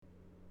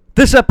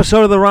This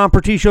episode of the Ron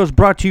Pertie Show is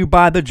brought to you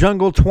by The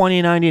Jungle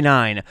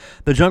 2099.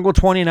 The Jungle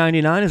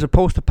 2099 is a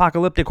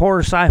post-apocalyptic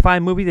horror sci-fi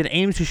movie that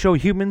aims to show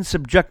humans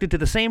subjected to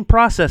the same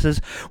processes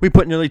we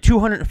put nearly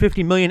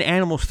 250 million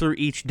animals through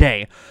each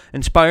day.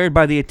 Inspired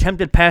by the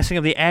attempted passing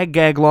of the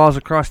ag-gag laws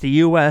across the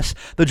U.S.,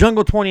 The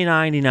Jungle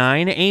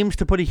 2099 aims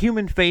to put a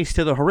human face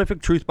to the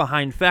horrific truth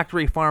behind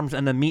factory farms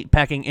and the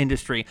meatpacking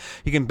industry.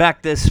 You can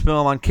back this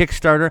film on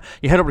Kickstarter.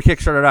 You head over to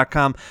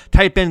Kickstarter.com,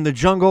 type in The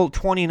Jungle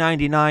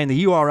 2099.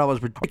 The URL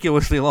is ridiculously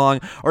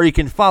long, or you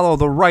can follow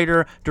the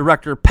writer,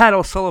 director, Pat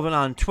O'Sullivan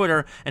on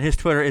Twitter, and his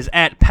Twitter is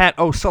at Pat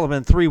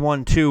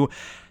O'Sullivan312.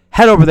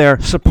 Head over there,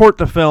 support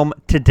the film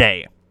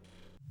today.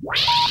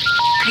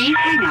 Please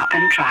hang up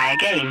and try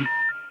again.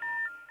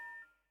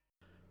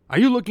 Are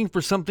you looking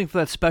for something for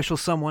that special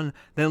someone?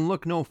 Then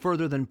look no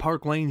further than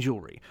Park Lane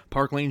Jewelry.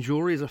 Park Lane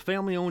Jewelry is a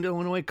family-owned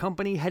Illinois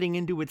company heading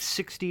into its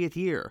 60th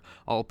year.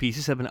 All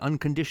pieces have an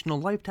unconditional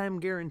lifetime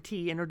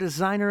guarantee and are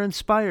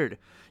designer-inspired.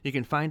 You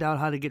can find out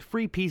how to get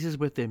free pieces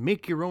with the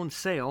Make Your Own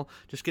sale.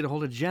 Just get a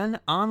hold of Jen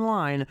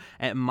online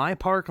at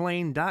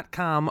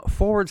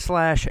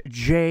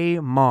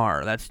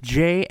myparklane.com/JMAR. That's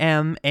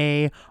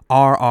JMARR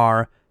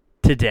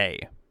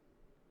today.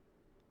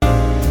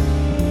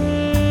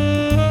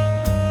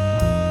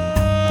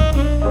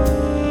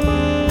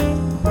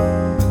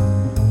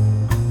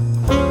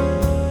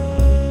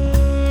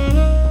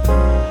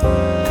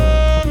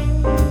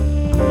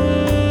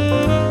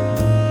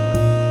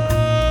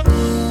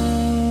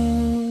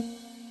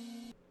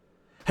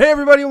 Hey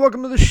everybody,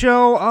 welcome to the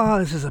show.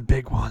 This is a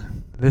big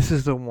one. This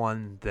is the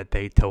one that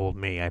they told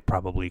me I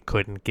probably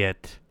couldn't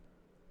get,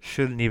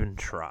 shouldn't even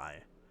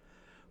try.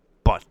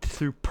 But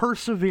through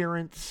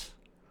perseverance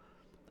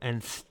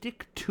and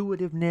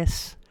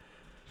stick-to-itiveness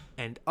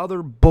and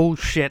other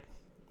bullshit,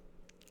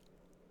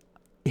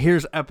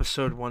 here's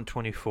episode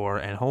 124,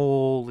 and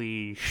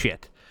holy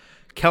shit.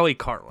 Kelly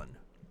Carlin.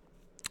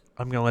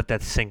 I'm going to let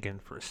that sink in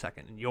for a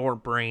second, in your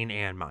brain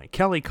and mine.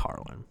 Kelly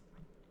Carlin.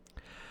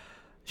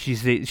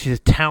 She's a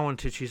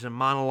talented, she's a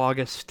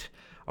monologuist,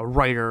 a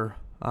writer,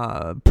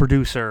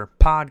 producer,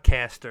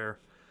 podcaster.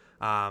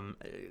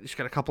 She's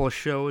got a couple of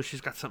shows.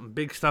 She's got some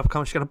big stuff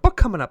coming. She's got a book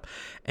coming up.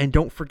 And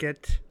don't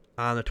forget,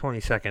 on the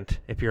 22nd,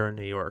 if you're in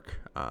New York,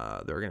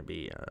 they're going to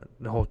be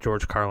the whole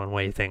George Carlin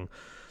Way thing.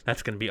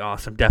 That's going to be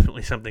awesome.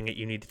 Definitely something that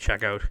you need to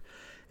check out.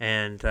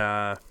 And,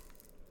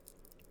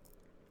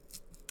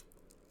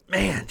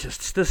 man,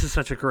 this is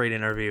such a great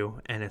interview,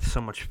 and it's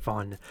so much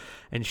fun.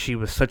 And she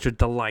was such a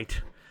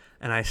delight.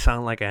 And I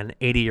sound like an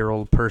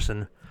 80-year-old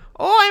person.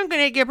 Oh, I'm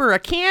going to give her a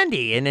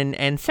candy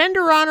and send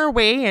her on her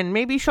way, and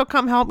maybe she'll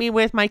come help me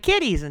with my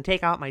kitties and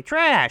take out my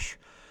trash.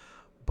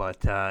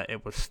 But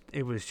it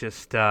was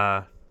just,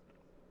 wow.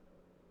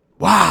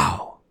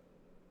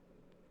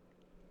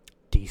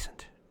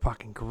 Decent.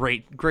 Fucking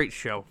great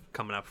show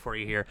coming up for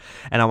you here.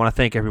 And I want to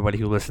thank everybody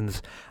who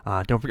listens.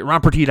 Don't forget,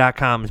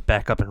 RonPertie.com is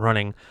back up and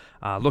running.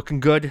 Looking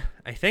good,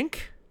 I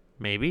think.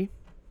 Maybe.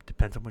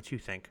 Depends on what you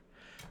think.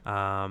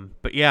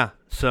 But yeah,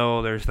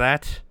 so there's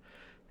that,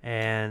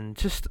 and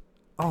just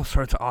all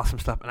sorts of awesome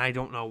stuff, and I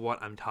don't know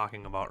what I'm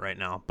talking about right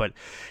now, but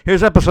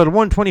here's episode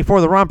 124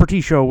 of the Ron Pertie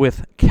Show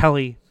with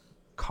Kelly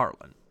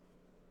Carlin.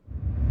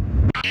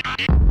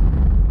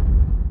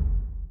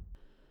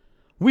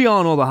 We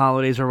all know the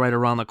holidays are right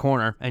around the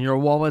corner, and your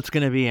wallet's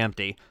going to be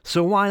empty,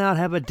 so why not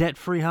have a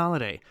debt-free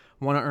holiday?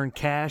 Want to earn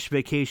cash,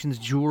 vacations,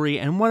 jewelry,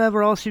 and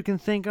whatever else you can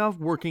think of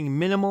working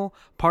minimal,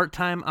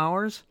 part-time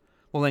hours?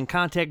 Well, then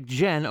contact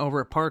Jen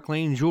over at Park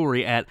Lane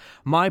Jewelry at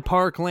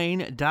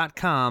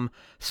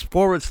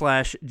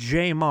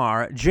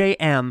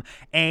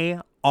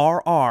myparklane.com/JMAR,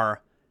 JMARR,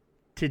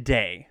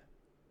 today.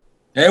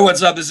 Hey,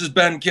 what's up? This is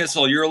Ben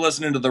Kissel. You're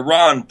listening to the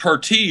Ron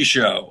Pertie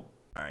Show.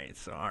 All right,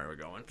 so how are we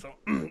going?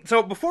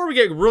 So before we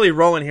get really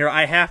rolling here,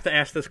 I have to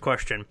ask this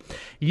question.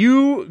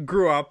 You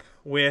grew up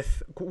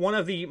with one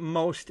of the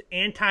most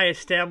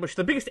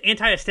the biggest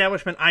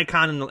anti-establishment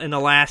icon in the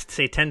last,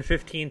 say, 10,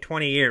 15,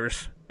 20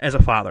 years as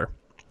a father.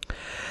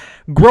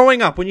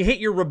 Growing up, when you hit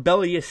your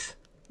rebellious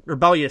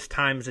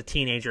time as a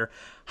teenager,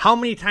 how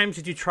many times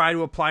did you try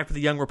to apply for the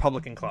Young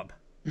Republican Club?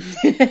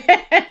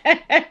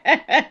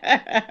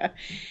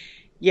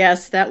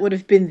 Yes, that would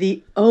have been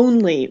the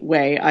only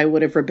way I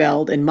would have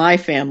rebelled in my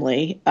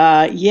family.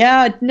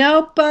 Didn't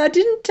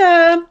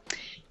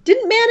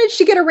manage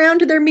to get around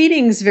to their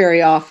meetings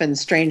very often,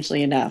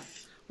 strangely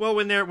enough. Well,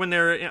 when they're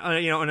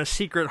in a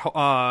secret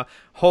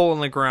hole in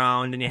the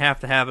ground, and you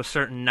have to have a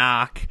certain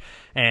knock,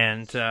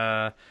 and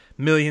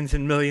millions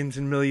and millions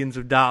and millions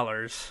of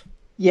dollars.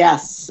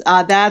 Yes,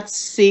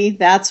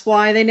 that's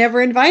why they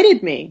never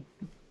invited me.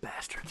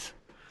 Bastards.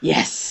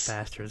 Yes.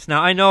 Bastards.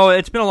 Now, I know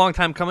it's been a long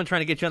time coming trying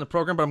to get you on the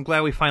program, but I'm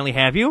glad we finally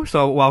have you,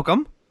 so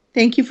welcome.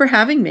 Thank you for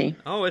having me.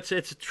 Oh, it's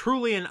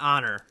truly an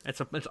honor. It's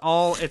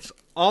all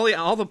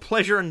the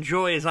pleasure and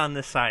joy is on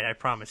this side, I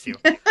promise you.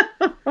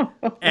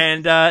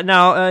 And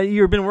now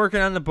you've been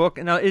working on the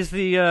book. Now, is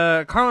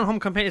the Carlin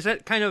Home Companion,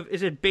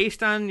 is it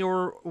based on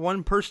your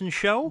one-person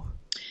show?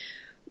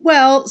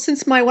 Well,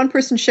 since my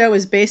one-person show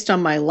is based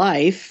on my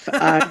life,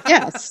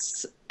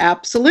 yes.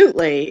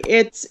 Absolutely.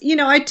 It's,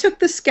 I took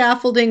the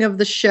scaffolding of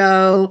the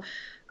show.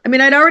 I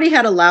mean, I'd already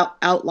had a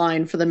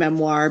outline for the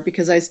memoir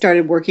because I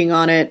started working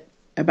on it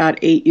about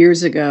 8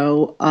 years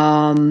ago.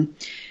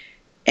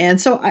 And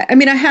so, I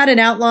mean, I had an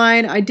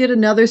outline. I did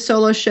another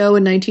solo show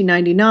in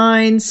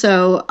 1999.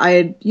 So I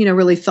had,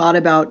 really thought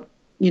about,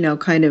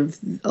 kind of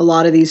a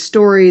lot of these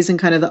stories and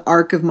kind of the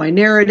arc of my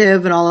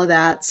narrative and all of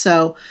that.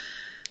 So,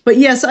 but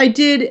yes, I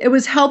did. It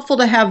was helpful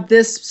to have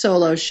this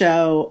solo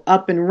show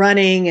up and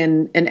running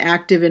and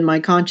active in my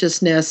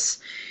consciousness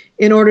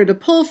in order to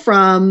pull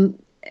from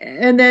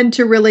and then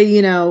to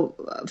really,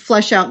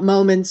 flesh out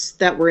moments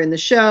that were in the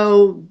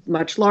show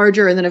much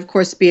larger. And then, of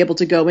course, be able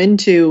to go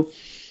into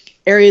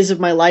areas of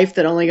my life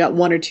that only got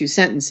one or two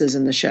sentences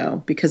in the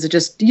show because you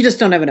just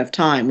don't have enough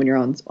time when you're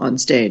on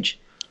stage.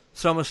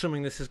 So I'm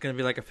assuming this is going to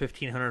be like a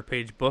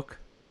 1,500-page book?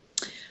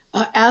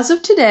 As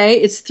of today,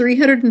 it's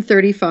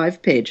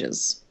 335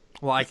 pages.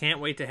 Well, I can't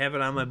wait to have it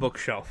on my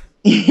bookshelf.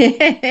 Thank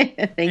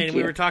and you.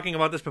 We were talking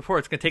about this before.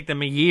 It's going to take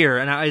them a year.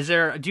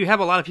 And do you have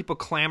a lot of people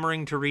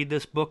clamoring to read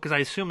this book? Because I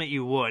assume that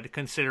you would,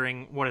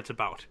 considering what it's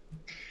about.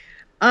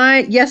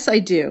 Yes, I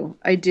do.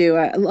 I do.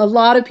 A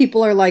lot of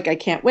people are like, I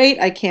can't wait.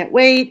 I can't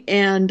wait.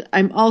 And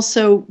I'm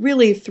also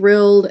really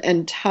thrilled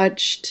and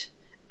touched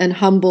and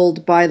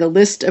humbled by the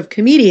list of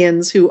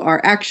comedians who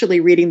are actually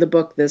reading the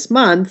book this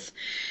month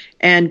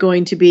and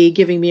going to be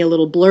giving me a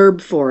little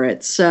blurb for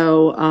it.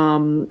 So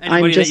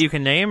anybody that you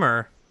can name,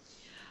 or?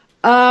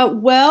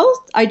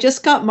 Well, I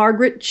just got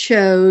Margaret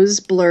Cho's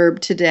blurb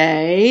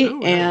today.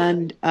 Ooh,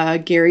 and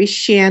Gary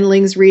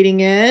Shandling's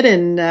reading it,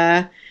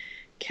 and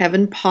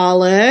Kevin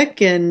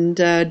Pollak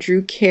and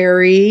Drew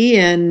Carey,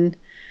 and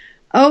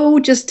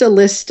just a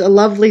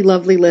lovely,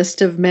 lovely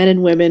list of men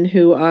and women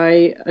who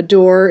I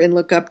adore and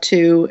look up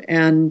to.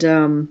 And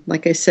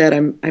like I said,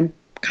 I'm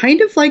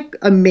kind of like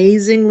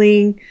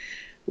amazingly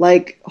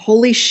like,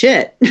 holy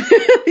shit,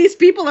 these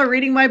people are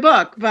reading my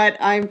book. But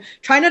I'm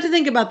trying not to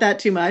think about that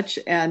too much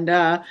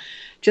and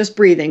just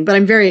breathing. But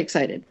I'm very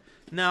excited.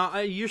 Now,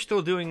 you're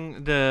still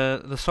doing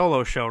the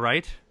solo show,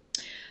 right?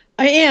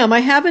 I am. I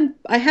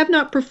have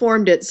not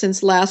performed it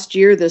since last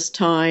year this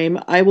time.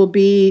 I will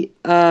be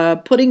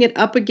putting it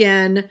up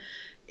again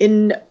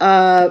in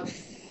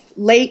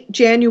late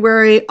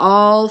January,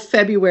 all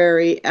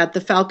February at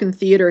the Falcon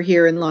Theater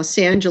here in Los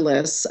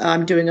Angeles.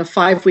 I'm doing a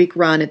 5-week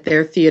run at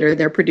their theater.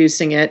 They're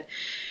producing it.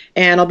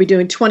 And I'll be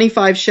doing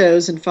 25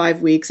 shows in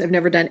 5 weeks. I've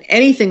never done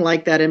anything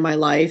like that in my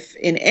life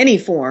in any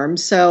form.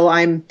 So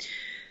I'm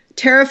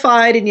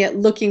terrified and yet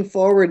looking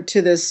forward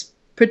to this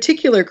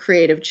particular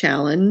creative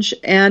challenge.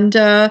 And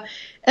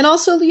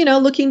also,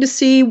 looking to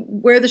see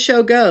where the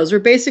show goes. We're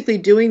basically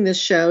doing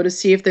this show to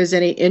see if there's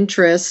any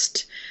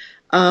interest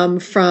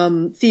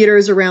from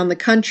theaters around the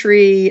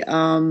country,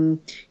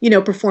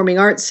 performing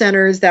arts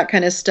centers, that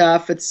kind of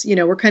stuff. It's,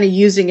 we're kind of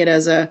using it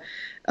as a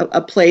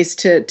place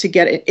to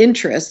get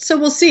interest. So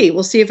we'll see.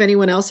 We'll see if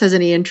anyone else has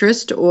any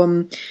interest,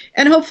 and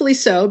hopefully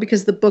so,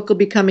 because the book will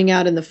be coming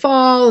out in the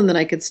fall, and then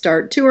I could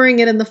start touring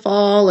it in the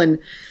fall. And,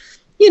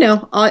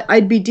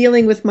 I'd be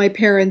dealing with my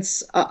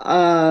parents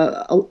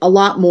a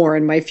lot more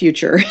in my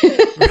future.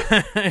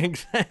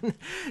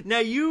 Now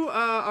you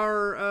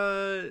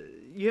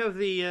you have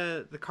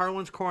the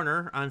Carlin's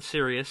Corner on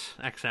Sirius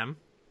XM.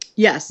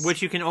 Yes,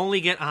 which you can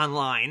only get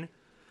online.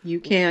 You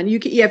can.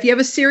 If you have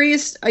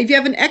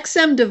an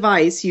XM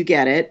device, you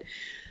get it.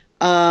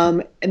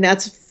 And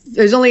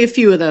there's only a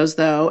few of those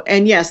though.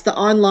 And yes, the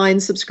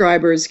online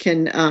subscribers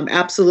can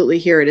absolutely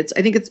hear it.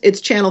 I think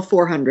it's channel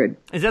 400.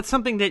 Is that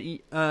something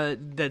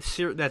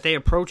that they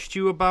approached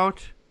you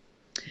about?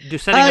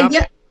 Setting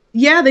up?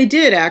 Yeah, they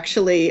did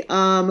actually.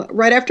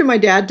 Right after my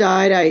dad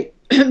died, I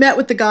met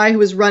with the guy who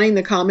was running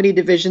the comedy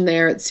division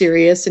there at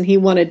Sirius, and he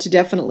wanted to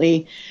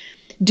definitely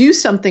do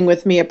something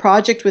with me, a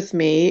project with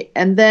me.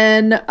 And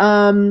then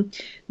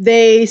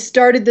they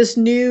started this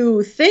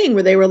new thing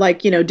where they were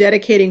like,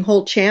 dedicating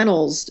whole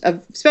channels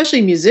of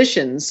especially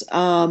musicians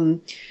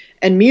and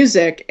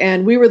music.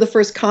 And we were the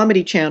first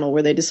comedy channel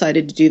where they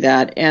decided to do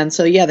that. And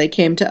so, yeah, they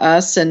came to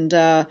us and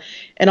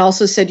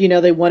also said,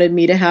 they wanted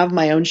me to have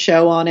my own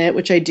show on it,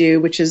 which I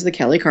do, which is the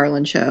Kelly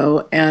Carlin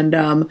Show.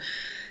 And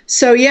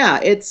so yeah,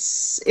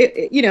 it's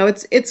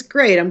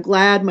great. I'm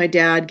glad my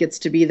dad gets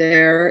to be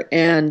there,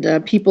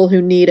 and people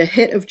who need a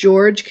hit of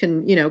George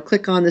can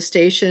click on the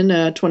station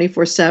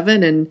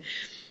 24/7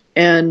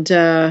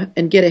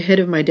 and get a hit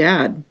of my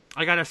dad.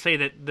 I gotta say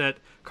that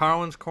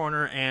Carlin's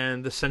Corner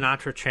and the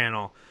Sinatra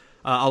Channel,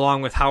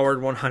 along with Howard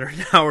 100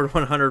 and Howard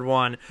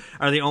 101,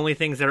 are the only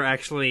things that are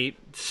actually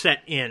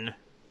set in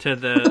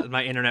to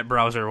my internet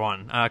browser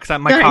one.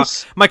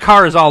 Because my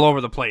car is all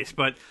over the place,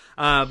 but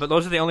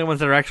those are the only ones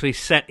that are actually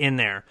set in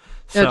there.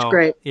 So, that's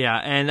great. Yeah,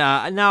 and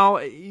now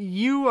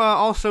you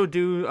also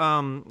do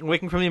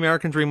Waking from the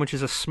American Dream, which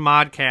is a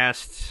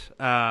Smodcast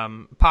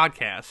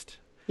podcast.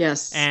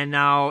 Yes. And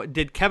now,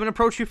 did Kevin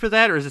approach you for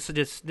that, or is this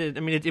just? I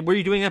mean, were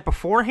you doing that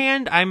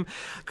beforehand?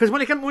 Because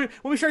when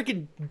we start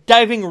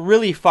diving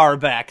really far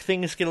back,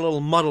 things get a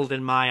little muddled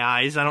in my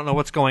eyes. I don't know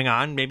what's going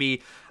on.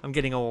 Maybe I'm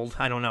getting old.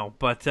 I don't know.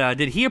 But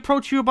did he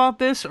approach you about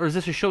this, or is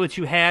this a show that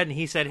you had and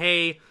he said,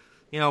 "Hey,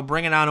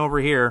 bring it on over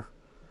here"?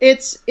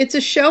 It's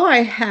a show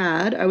I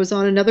had. I was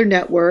on another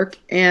network,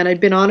 and I'd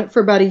been on it for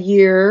about a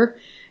year,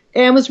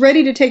 and was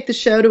ready to take the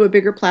show to a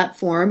bigger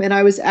platform. And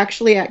I was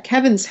actually at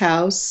Kevin's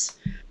house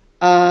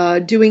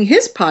doing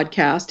his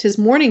podcast, his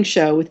morning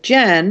show with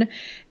Jen,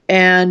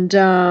 and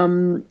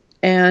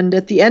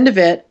at the end of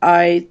it,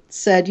 I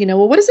said,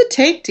 well, what does it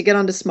take to get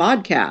onto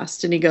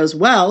Smodcast? And he goes,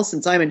 well,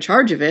 since I'm in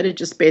charge of it, it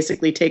just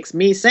basically takes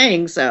me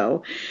saying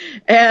so.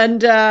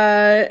 And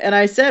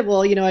I said,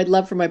 well, I'd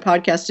love for my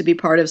podcast to be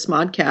part of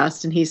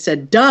Smodcast. And he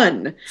said,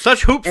 done.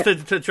 Such hoops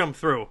to jump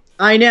through.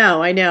 I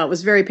know. It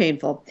was very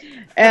painful.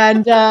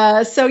 And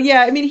so,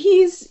 yeah, I mean,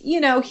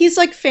 he's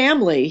like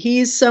family.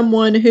 He's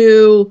someone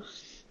who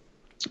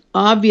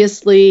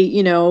obviously,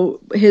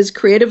 his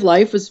creative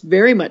life was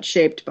very much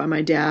shaped by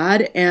my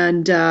dad.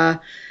 And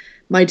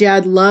my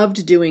dad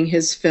loved doing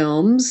his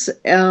films.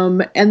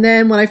 And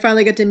then when I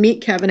finally got to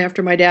meet Kevin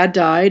after my dad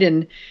died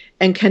and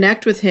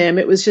connect with him,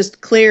 it was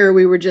just clear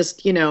we were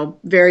just,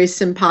 very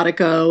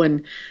simpatico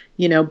and,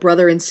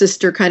 brother and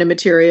sister kind of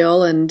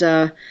material.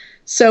 And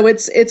so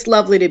it's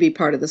lovely to be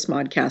part of the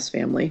Smodcast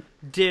family.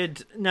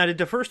 Did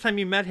the first time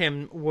you met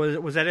him,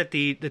 was that at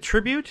the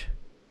tribute?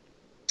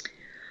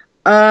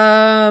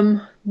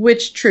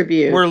 Which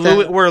tribute?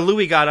 Where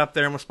Louis got up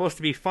there and was supposed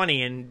to be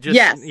funny and just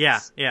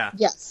yes. Yeah.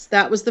 Yes,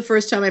 that was the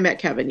first time I met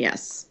Kevin.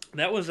 Yes.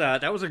 That was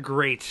a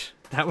great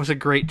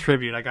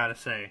tribute, I gotta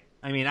say.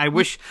 I mean, I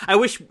wish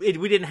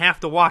we didn't have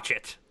to watch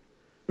it.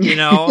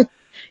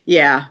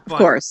 Yeah, of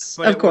course.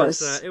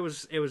 It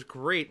was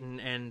great,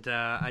 and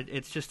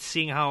it's just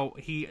seeing how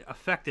he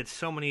affected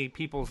so many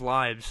people's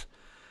lives.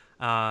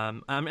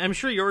 I'm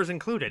sure yours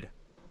included.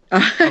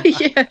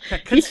 Yeah.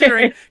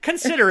 Considering,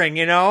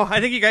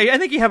 I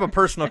think you have a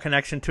personal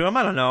connection to him.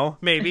 I don't know,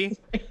 maybe.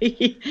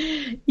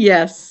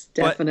 Yes,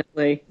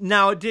 definitely. But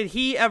now, did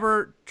he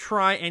ever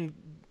try and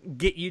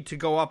get you to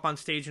go up on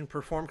stage and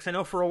perform? Because I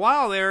know for a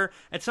while there,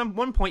 at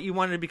one point, you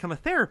wanted to become a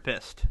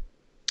therapist.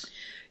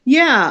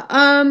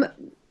 Yeah.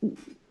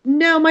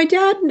 No, my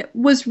dad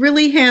was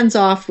really hands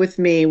off with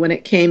me when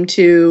it came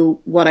to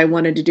what I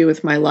wanted to do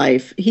with my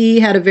life. He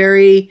had a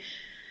very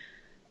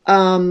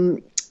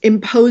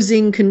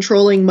imposing,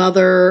 controlling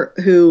mother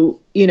who,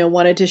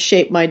 wanted to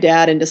shape my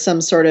dad into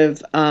some sort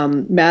of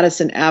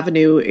Madison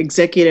Avenue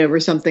executive or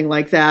something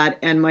like that.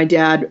 And my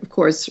dad, of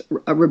course,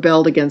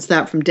 rebelled against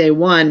that from day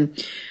one.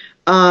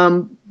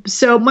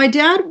 So my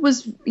dad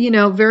was,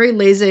 very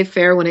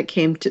laissez-faire when it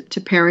came to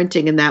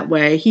parenting in that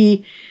way.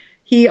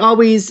 He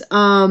always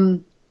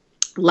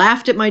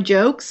laughed at my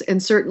jokes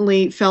and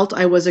certainly felt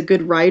I was a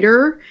good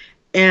writer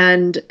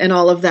and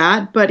all of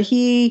that. But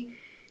he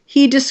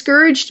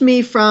discouraged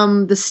me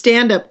from the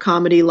stand-up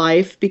comedy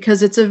life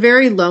because it's a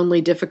very lonely,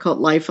 difficult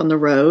life on the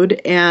road.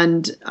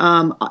 And,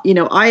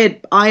 I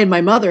and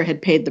my mother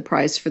had paid the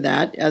price for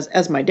that,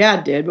 as my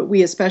dad did, but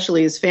we,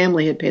 especially his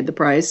family, had paid the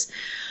price.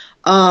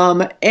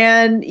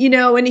 And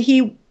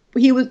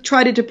he would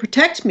try to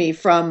protect me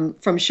from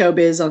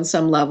showbiz on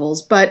some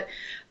levels. But,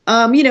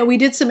 we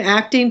did some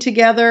acting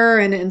together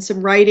and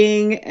some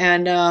writing.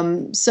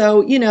 And,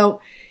 so,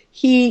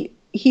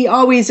 he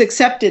always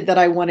accepted that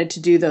I wanted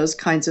to do those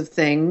kinds of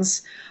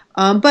things.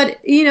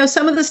 But,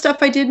 some of the stuff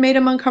I did made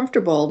him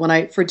uncomfortable. When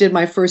I did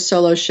my first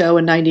solo show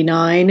in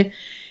 1999,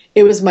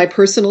 it was my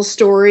personal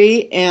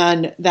story.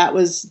 And that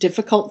was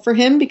difficult for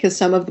him because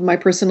some of my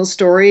personal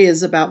story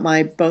is about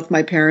both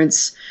my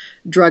parents'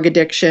 drug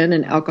addiction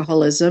and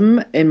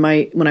alcoholism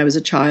when I was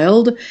a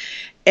child.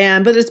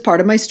 But it's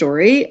part of my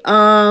story.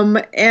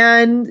 So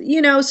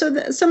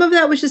some of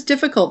that was just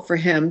difficult for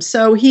him.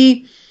 So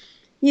he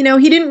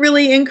didn't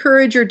really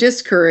encourage or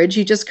discourage.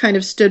 He just kind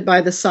of stood by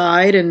the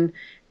side and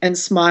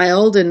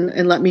smiled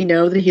and let me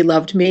know that he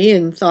loved me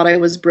and thought I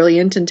was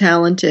brilliant and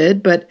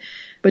talented, but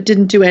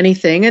didn't do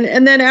anything.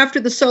 And then after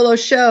the solo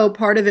show,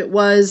 part of it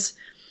was,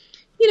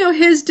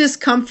 his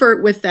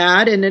discomfort with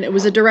that. And it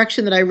was a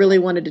direction that I really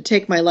wanted to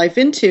take my life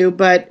into,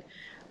 but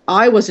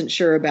I wasn't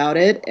sure about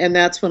it. And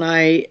that's when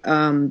I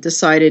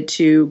decided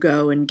to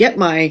go and get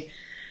my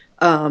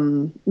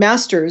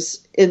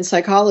master's in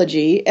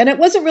psychology. And it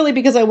wasn't really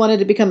because I wanted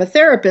to become a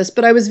therapist,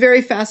 but I was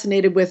very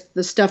fascinated with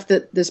the stuff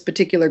that this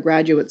particular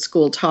graduate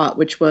school taught,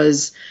 which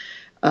was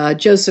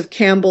Joseph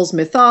Campbell's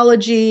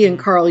mythology and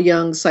Carl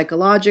Jung's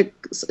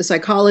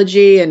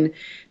psychology. And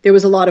there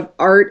was a lot of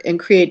art and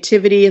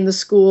creativity in the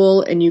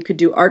school, and you could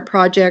do art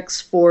projects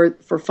for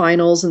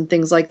finals and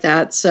things like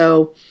that.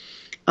 So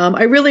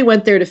I really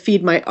went there to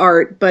feed my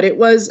art, but it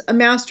was a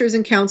master's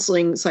in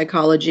counseling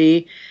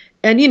psychology.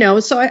 And,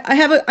 so I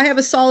have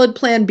a solid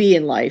plan B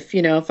in life.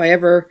 If I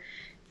ever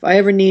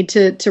need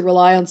to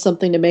rely on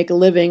something to make a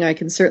living, I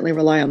can certainly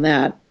rely on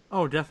that.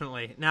 Oh,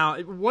 definitely. Now,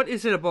 what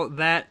is it about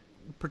that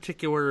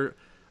particular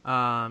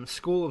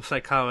school of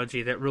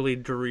psychology that really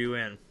drew you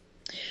in?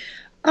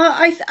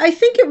 I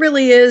think it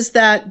really is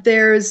that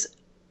there's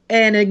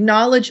an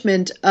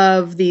acknowledgement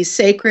of the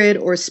sacred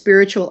or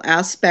spiritual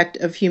aspect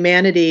of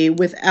humanity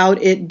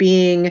without it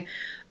being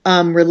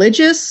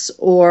religious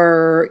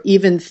or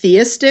even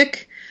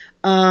theistic.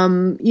 I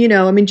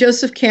mean,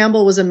 Joseph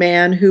Campbell was a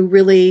man who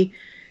really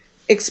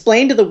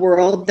explained to the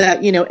world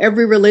that,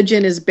 every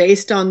religion is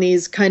based on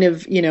these kind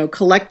of,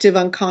 collective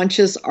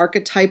unconscious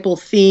archetypal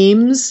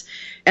themes,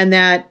 and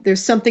that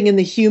there's something in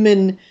the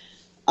human,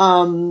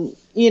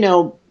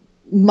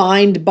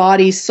 mind,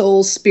 body,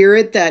 soul,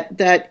 spirit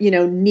that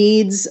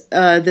needs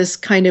this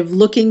kind of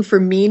looking for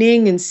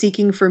meaning and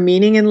seeking for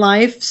meaning in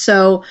life.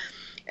 So,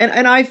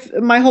 and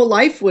my whole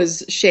life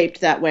was shaped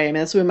that way. I mean,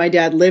 that's the way my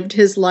dad lived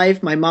his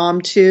life, my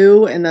mom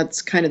too, and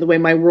that's kind of the way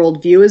my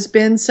worldview has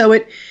been. So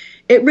it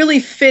really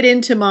fit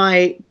into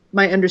my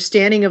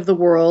understanding of the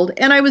world,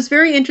 and I was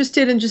very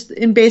interested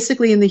in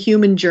basically in the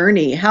human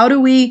journey. How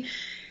do we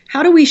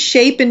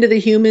shape into the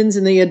humans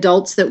and the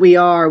adults that we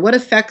are? What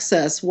affects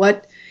us?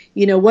 What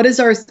is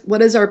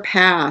our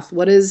path?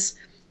 What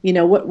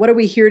are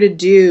we here to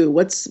do?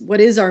 What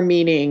is our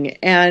meaning?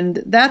 And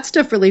that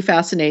stuff really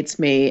fascinates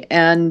me.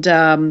 And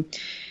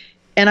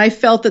I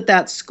felt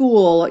that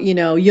school,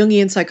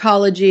 Jungian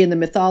psychology and the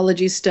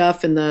mythology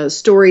stuff and the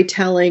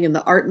storytelling and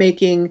the art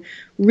making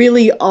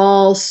really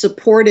all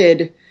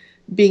supported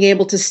being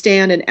able to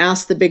stand and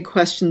ask the big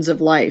questions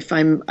of life.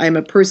 I'm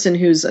a person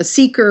who's a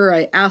seeker.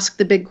 I ask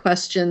the big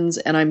questions,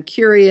 and I'm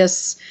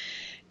curious.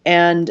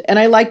 And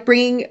I like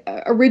bringing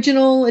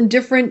original and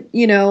different,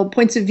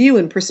 points of view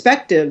and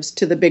perspectives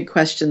to the big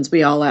questions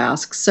we all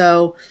ask.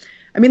 So,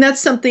 I mean,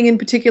 that's something in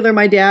particular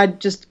my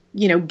dad just,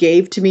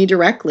 gave to me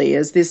directly,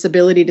 is this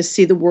ability to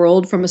see the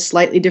world from a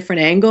slightly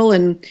different angle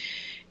and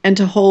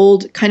to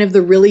hold kind of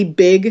the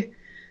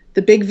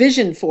big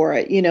vision for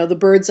it, the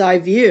bird's eye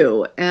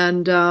view.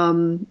 And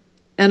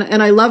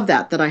I love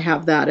that I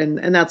have that.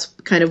 And that's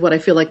kind of what I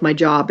feel like my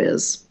job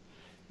is.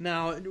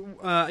 Now,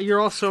 you're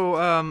also,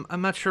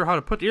 I'm not sure how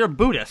to put it, you're a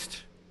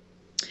Buddhist.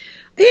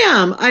 I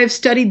am. I've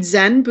studied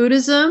Zen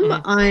Buddhism.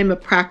 Mm-hmm. I'm a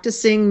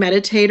practicing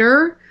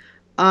meditator.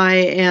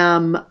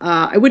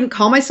 I wouldn't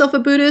call myself a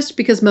Buddhist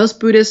because most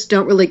Buddhists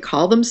don't really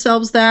call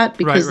themselves that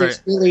because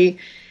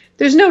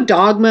there's no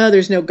dogma,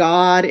 there's no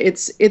God.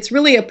 It's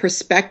really a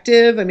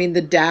perspective. I mean,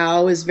 the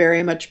Tao is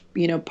very much,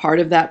 part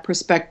of that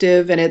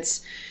perspective. And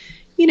it's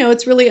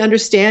really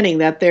understanding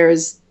that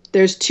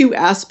there's two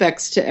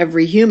aspects to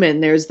every human.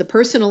 There's the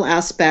personal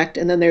aspect,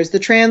 and then there's the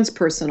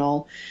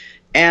transpersonal.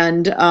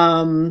 And,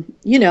 and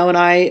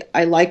I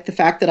like the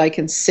fact that I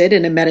can sit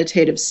in a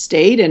meditative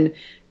state and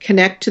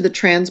connect to the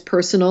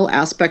transpersonal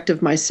aspect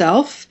of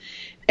myself.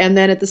 And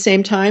then at the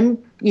same time,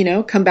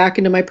 come back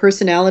into my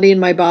personality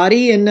and my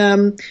body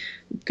and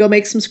go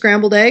make some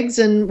scrambled eggs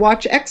and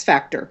watch X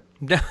Factor.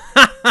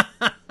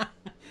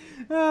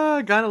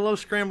 Gotta love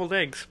scrambled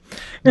eggs.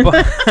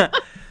 But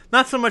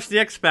not so much the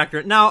X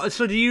Factor. Now,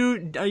 so are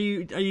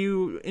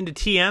you into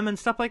TM and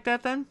stuff like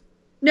that then?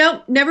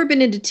 No, never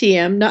been into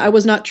TM. No, I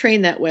was not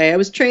trained that way. I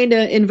was trained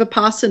in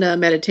Vipassana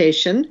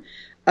meditation,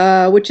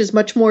 which is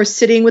much more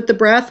sitting with the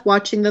breath,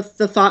 watching the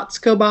thoughts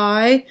go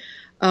by,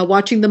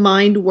 watching the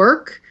mind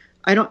work.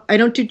 I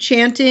don't do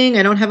chanting.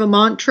 I don't have a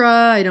mantra.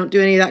 I don't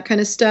do any of that kind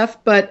of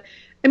stuff. But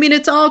I mean,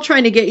 it's all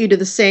trying to get you to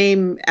the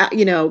same,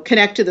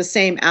 connect to the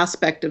same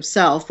aspect of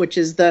self, which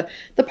is the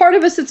part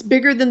of us that's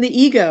bigger than the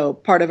ego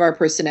part of our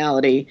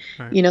personality.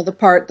 Right. The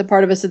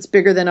part of us that's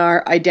bigger than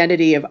our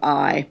identity of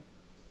I.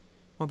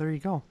 Well, there you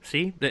go.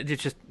 See,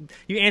 it's just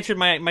you answered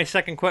my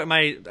second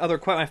my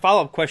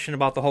follow-up question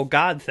about the whole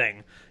God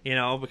thing.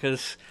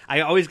 Because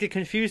I always get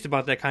confused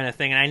about that kind of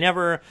thing, and I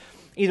never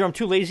either I'm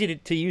too lazy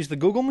to use the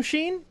Google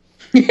machine,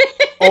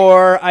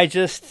 or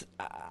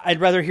I'd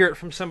rather hear it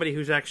from somebody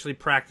who's actually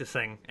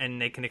practicing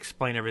and they can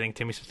explain everything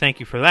to me. So thank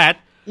you for that.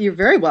 You're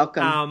very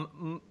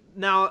welcome.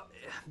 Now,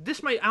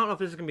 I don't know if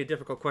this is going to be a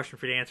difficult question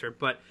for you to answer,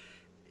 but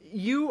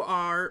you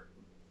are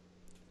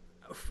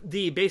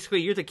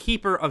you're the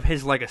keeper of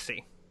his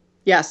legacy.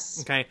 Yes.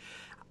 Okay.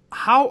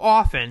 How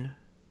often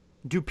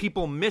do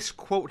people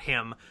misquote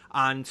him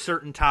on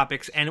certain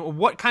topics, and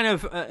what kind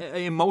of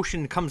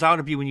emotion comes out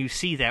of you when you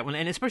see that,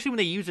 and especially when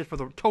they use it for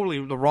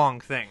totally the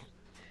wrong thing?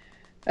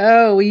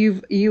 Oh,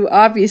 you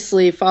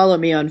obviously follow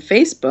me on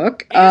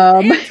Facebook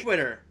and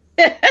Twitter.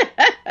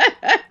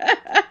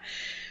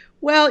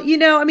 Well,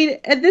 I mean,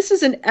 this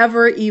is an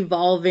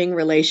ever-evolving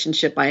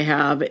relationship I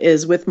have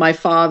is with my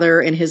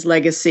father and his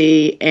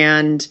legacy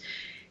and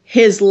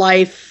his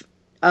life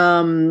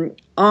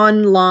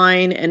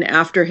online and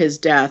after his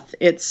death.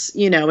 It's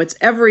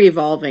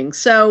ever-evolving.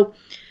 So,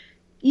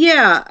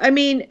 yeah, I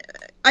mean,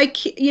 at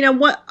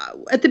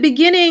the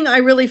beginning, I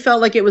really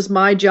felt like it was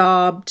my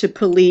job to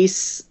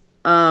police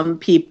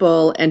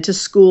people and to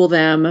school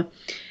them.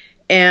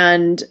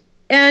 And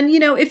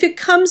if it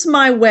comes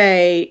my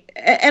way,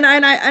 and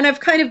I've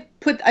kind of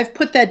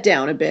put that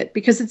down a bit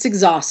because it's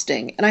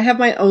exhausting, and I have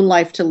my own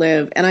life to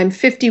live, and I'm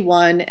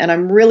 51, and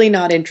I'm really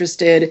not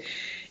interested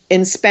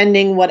in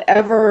spending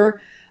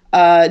whatever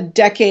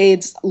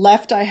decades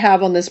left I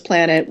have on this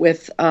planet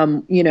with,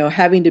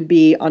 having to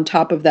be on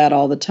top of that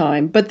all the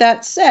time. But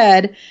that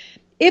said,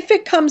 if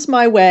it comes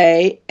my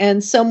way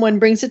and someone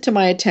brings it to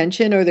my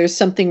attention or there's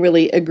something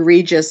really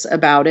egregious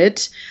about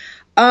it,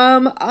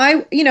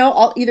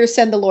 I'll either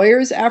send the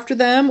lawyers after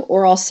them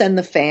or I'll send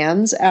the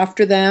fans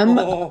after them,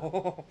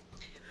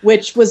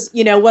 which was,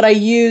 what I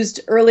used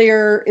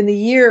earlier in the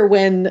year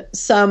when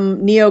some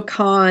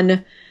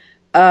neocon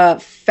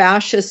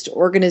fascist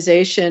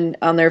organization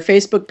on their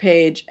Facebook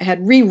page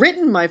had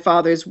rewritten my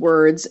father's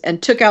words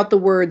and took out the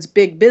words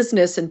big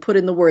business and put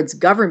in the words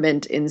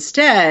government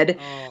instead.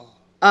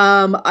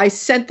 I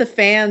sent the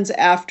fans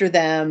after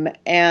them,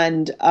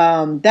 and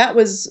that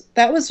was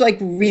like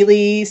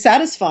really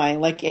satisfying.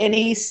 Like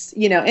any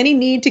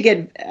need to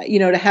get,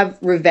 to have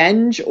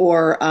revenge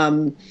or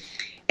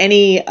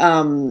any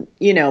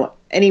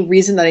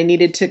reason that I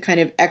needed to kind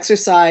of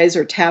exercise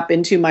or tap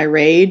into my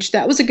rage.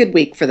 That was a good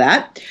week for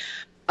that.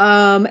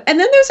 And then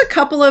there's a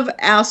couple of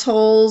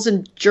assholes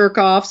and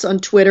jerk-offs on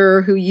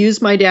Twitter who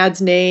use my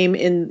dad's name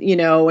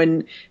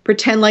and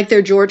pretend like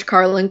they're George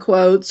Carlin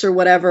quotes or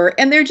whatever.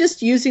 And they're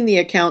just using the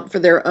account for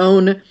their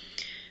own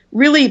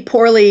really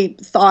poorly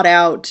thought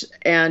out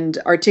and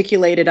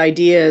articulated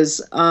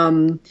ideas.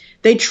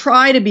 They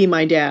try to be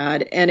my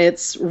dad, and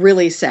it's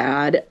really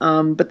sad,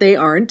 but they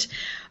aren't.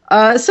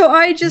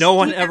 No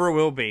one ever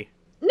will be.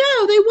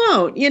 No, they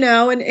won't,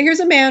 and here's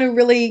a man who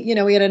really, he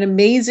had an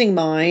amazing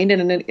mind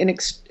and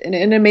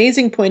an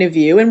amazing point of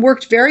view and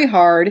worked very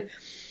hard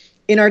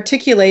in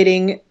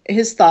articulating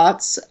his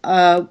thoughts.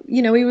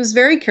 He was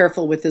very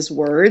careful with his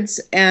words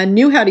and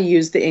knew how to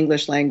use the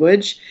English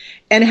language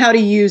and how to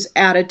use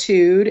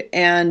attitude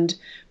and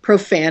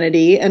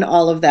profanity and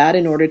all of that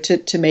in order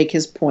to make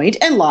his point,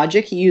 and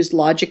logic. He used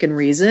logic and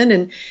reason.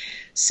 And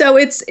so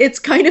it's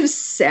kind of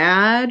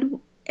sad,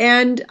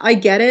 and I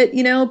get it.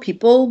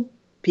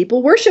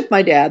 People worship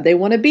my dad. They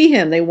want to be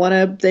him. They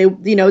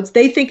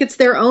think it's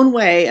their own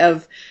way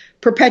of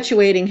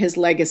perpetuating his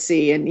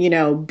legacy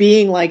and,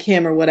 being like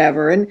him or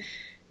whatever. And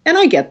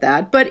I get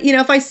that. But,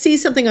 if I see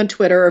something on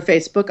Twitter or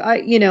Facebook,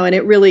 and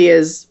it really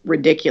is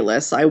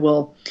ridiculous, I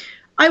will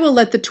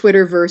let the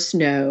Twitterverse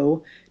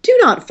know, do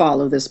not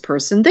follow this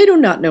person. They do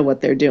not know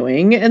what they're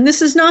doing. And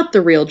this is not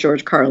the real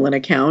George Carlin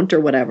account or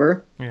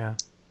whatever. Yeah.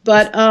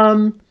 But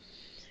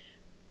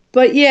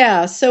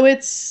yeah, so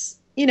it's,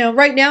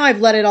 right now I've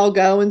let it all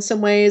go in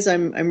some ways.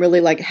 I'm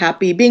really like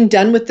happy. Being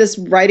done with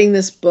writing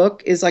this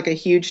book is like a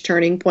huge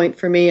turning point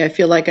for me. I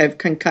feel like I've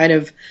kind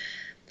of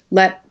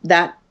let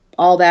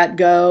all that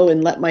go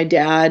and let my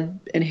dad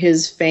and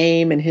his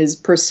fame and his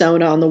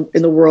persona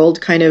in the world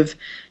kind of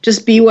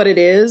just be what it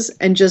is,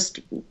 and just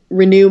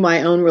renew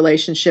my own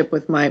relationship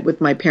with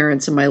my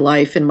parents and my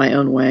life in my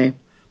own way.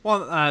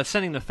 Well,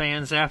 sending the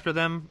fans after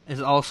them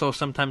is also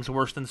sometimes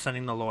worse than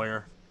sending the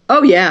lawyer.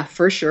 Oh, yeah,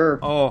 for sure.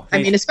 Oh,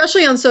 I mean,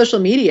 especially on social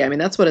media. I mean,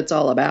 that's what it's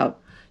all about.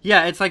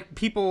 Yeah, it's like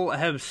people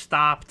have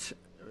stopped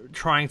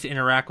trying to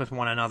interact with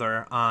one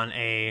another on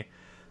a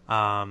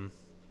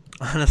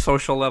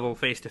social level,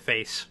 face to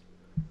face.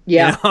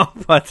 Yeah.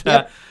 But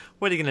yep.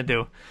 What are you gonna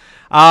do?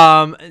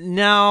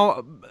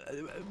 Now,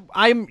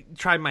 I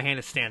tried my hand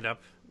at stand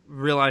up.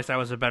 Realized I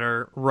was a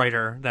better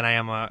writer than I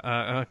am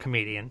a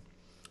comedian,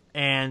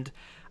 and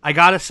I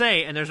gotta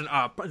say, and there's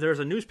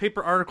a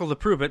newspaper article to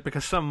prove it,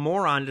 because some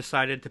moron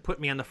decided to put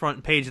me on the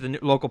front page of the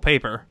local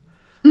paper,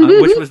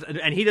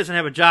 and he doesn't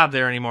have a job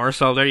there anymore.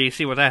 So there you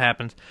see what that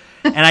happens.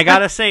 And I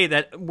gotta say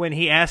that when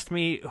he asked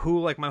me who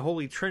like my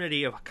holy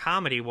trinity of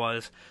comedy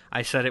was,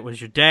 I said it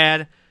was your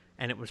dad,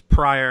 and it was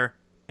Pryor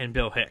and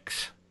Bill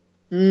Hicks.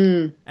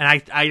 And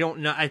I don't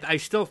know. I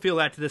still feel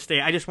that to this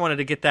day. I just wanted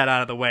to get that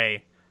out of the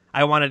way.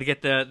 I wanted to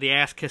get the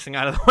ass kissing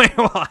out of the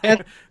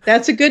way.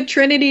 That's a good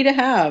trinity to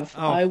have.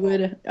 Oh. I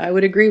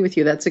would agree with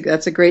you. That's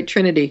a great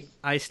trinity.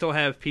 I still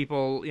have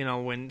people,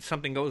 when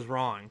something goes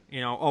wrong,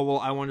 oh well,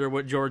 I wonder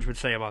what George would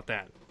say about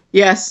that.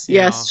 Yes,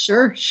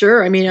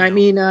 sure. I mean,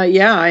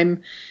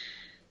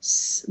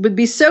 would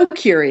be so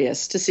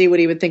curious to see what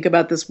he would think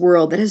about this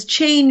world that has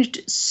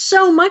changed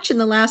so much in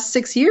the last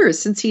 6 years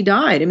since he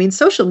died. I mean,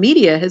 social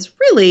media has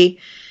really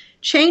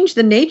change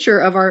the nature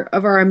of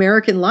our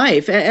American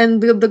life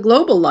and the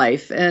global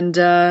life. And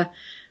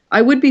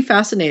I would be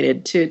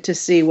fascinated to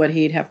see what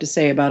he'd have to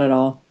say about it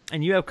all.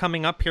 And you have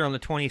coming up here on the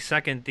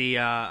 22nd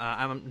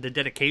the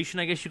dedication,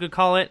 I guess you could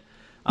call it,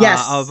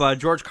 yes, of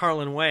George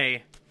Carlin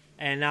Way.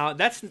 And now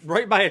that's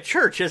right by a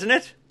church, isn't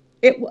it?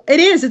 It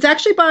is. It's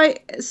actually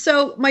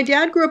so my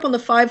dad grew up on the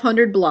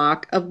 500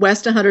 block of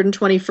West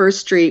 121st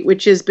Street,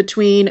 which is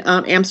between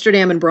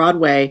Amsterdam and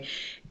Broadway.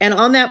 And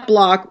on that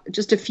block,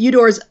 just a few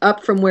doors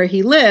up from where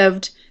he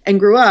lived and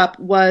grew up,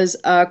 was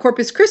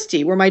Corpus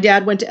Christi, where my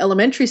dad went to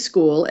elementary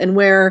school and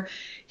where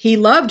he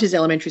loved his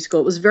elementary school.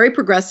 It was very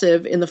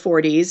progressive in the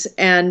 40s,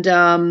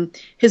 and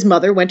his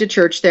mother went to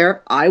church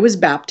there. I was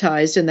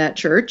baptized in that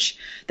church.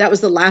 That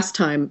was the last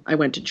time I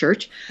went to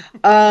church.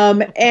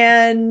 My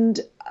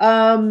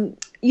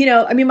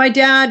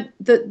dad,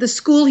 the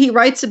school he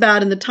writes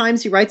about and the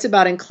times he writes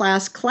about in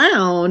Class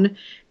Clown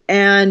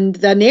And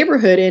the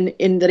neighborhood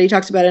in that he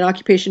talks about in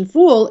Occupation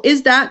Fool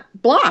is that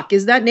block,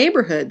 is that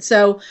neighborhood.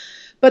 So,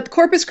 but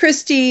Corpus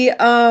Christi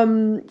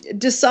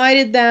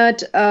decided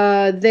that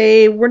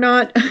they were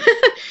not,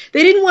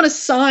 they didn't want to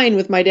sign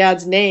with my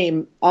dad's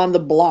name on the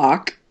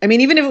block. I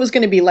mean, even if it was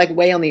going to be like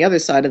way on the other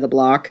side of the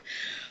block,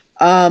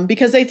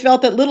 because they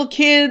felt that little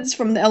kids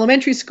from the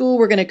elementary school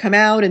were going to come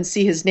out and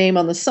see his name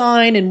on the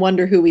sign and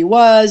wonder who he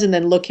was and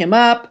then look him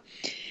up.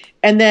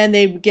 And then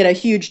they'd get a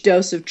huge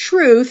dose of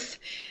truth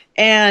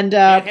and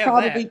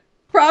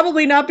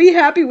probably not be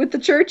happy with the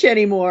church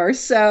anymore.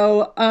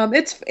 So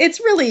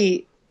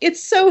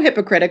it's so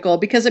hypocritical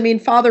because, I mean,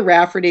 Father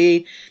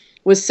Rafferty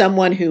was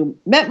someone who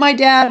met my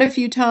dad a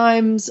few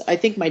times. I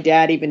think my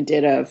dad even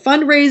did a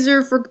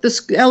fundraiser for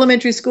the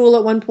elementary school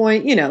at one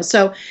point,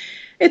 so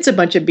it's a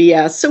bunch of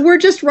BS. So we're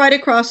just right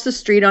across the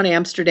street on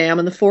Amsterdam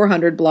in the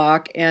 400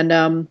 block.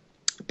 And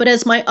but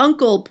as my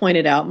uncle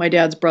pointed out, my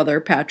dad's brother,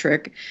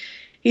 Patrick,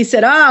 he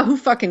said, who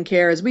fucking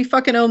cares? We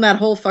fucking own that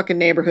whole fucking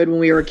neighborhood when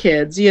we were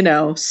kids,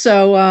 So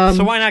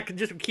so why not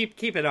just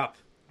keep it up?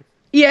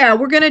 Yeah,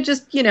 we're going to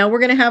just, we're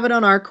going to have it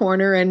on our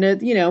corner. And,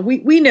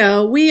 we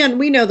know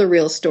the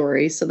real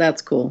story. So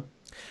that's cool.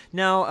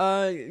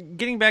 Now,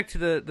 getting back to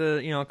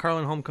the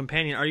Carlin Home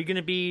Companion, are you going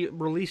to be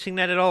releasing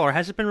that at all? Or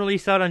has it been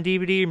released out on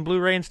DVD and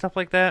Blu-ray and stuff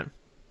like that?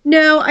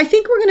 No, I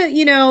think we're going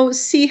to,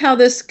 see how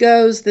this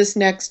goes this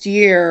next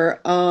year.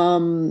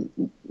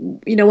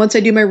 Once I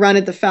do my run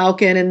at the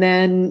Falcon and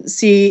then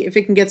see if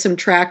it can get some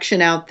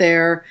traction out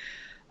there.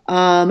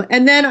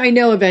 And then I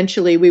know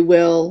eventually we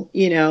will,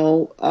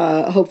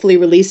 hopefully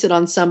release it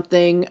on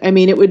something. I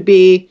mean, it would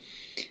be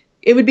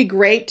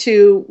great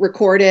to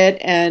record it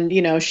and,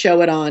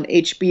 show it on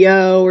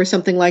HBO or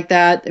something like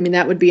that. I mean,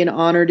 that would be an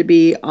honor to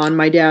be on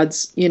my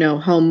dad's,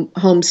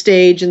 home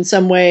stage in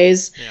some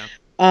ways. Yeah.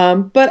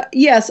 But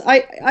yes,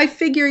 I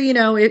figure,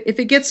 if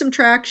it gets some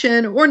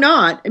traction or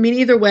not, I mean,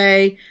 either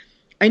way,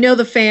 I know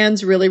the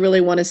fans really, really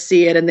want to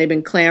see it and they've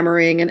been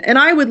clamoring. And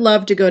I would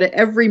love to go to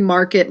every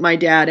market my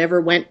dad ever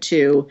went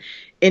to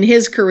in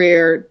his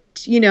career,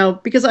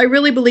 because I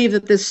really believe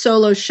that this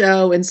solo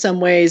show in some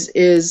ways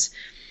is,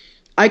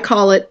 I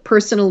call it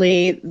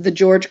personally the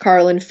George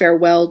Carlin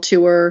farewell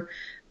tour.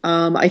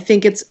 I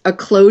think it's a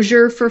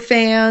closure for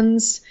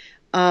fans.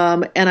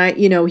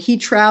 And he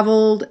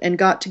traveled and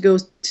got to go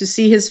to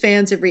see his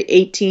fans every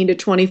 18 to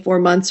 24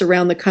 months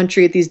around the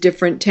country at these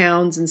different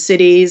towns and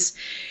cities.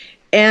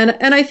 And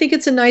I think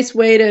it's a nice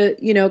way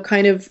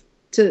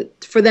to,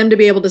 for them to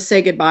be able to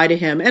say goodbye to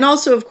him. And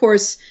also, of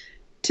course,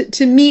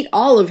 to meet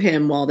all of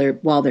him while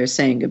they're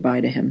saying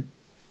goodbye to him.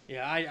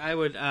 Yeah, I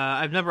would.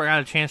 I've never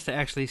got a chance to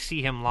actually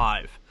see him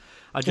live,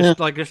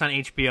 just on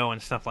HBO and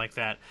stuff like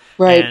that.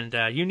 Right.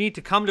 And you need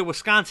to come to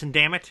Wisconsin,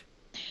 damn it.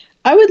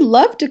 I would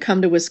love to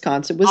come to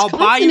Wisconsin. Wisconsin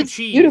I'll buy you is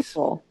cheese.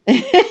 Beautiful.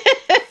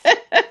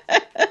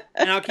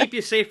 And I'll keep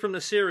you safe from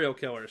the serial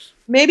killers.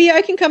 Maybe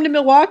I can come to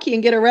Milwaukee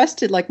and get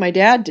arrested like my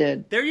dad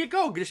did. There you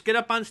go. Just get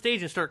up on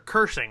stage and start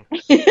cursing.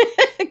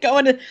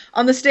 Going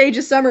on the stage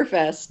of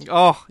Summerfest.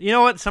 Oh, you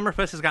know what?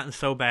 Summerfest has gotten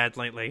so bad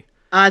lately.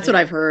 That's what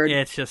I've heard.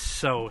 It's just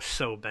so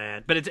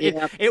bad. But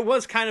it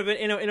was kind of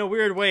in a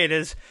weird way.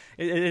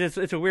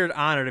 It's a weird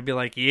honor to be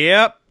like,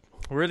 yep,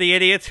 we're the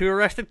idiots who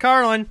arrested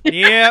Carlin.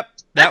 Yep,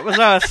 that was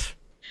us.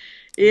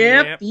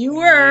 Yep, you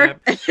were.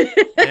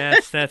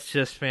 Yep. That's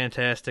just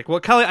fantastic.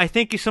 Well, Kelly, I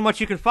thank you so much.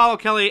 You can follow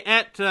Kelly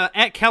at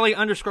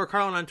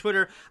Kelly_Carlin on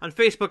Twitter. On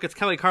Facebook, it's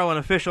Kelly Carlin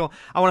Official.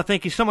 I want to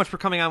thank you so much for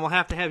coming on. We'll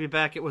have to have you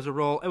back. It was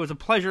a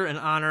pleasure, an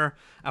honor,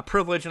 a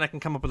privilege, and I can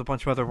come up with a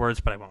bunch of other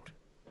words, but I won't.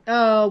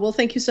 Oh, well,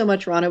 thank you so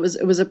much, Ron. It was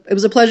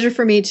a pleasure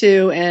for me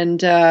too,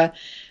 and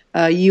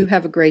you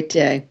have a great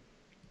day.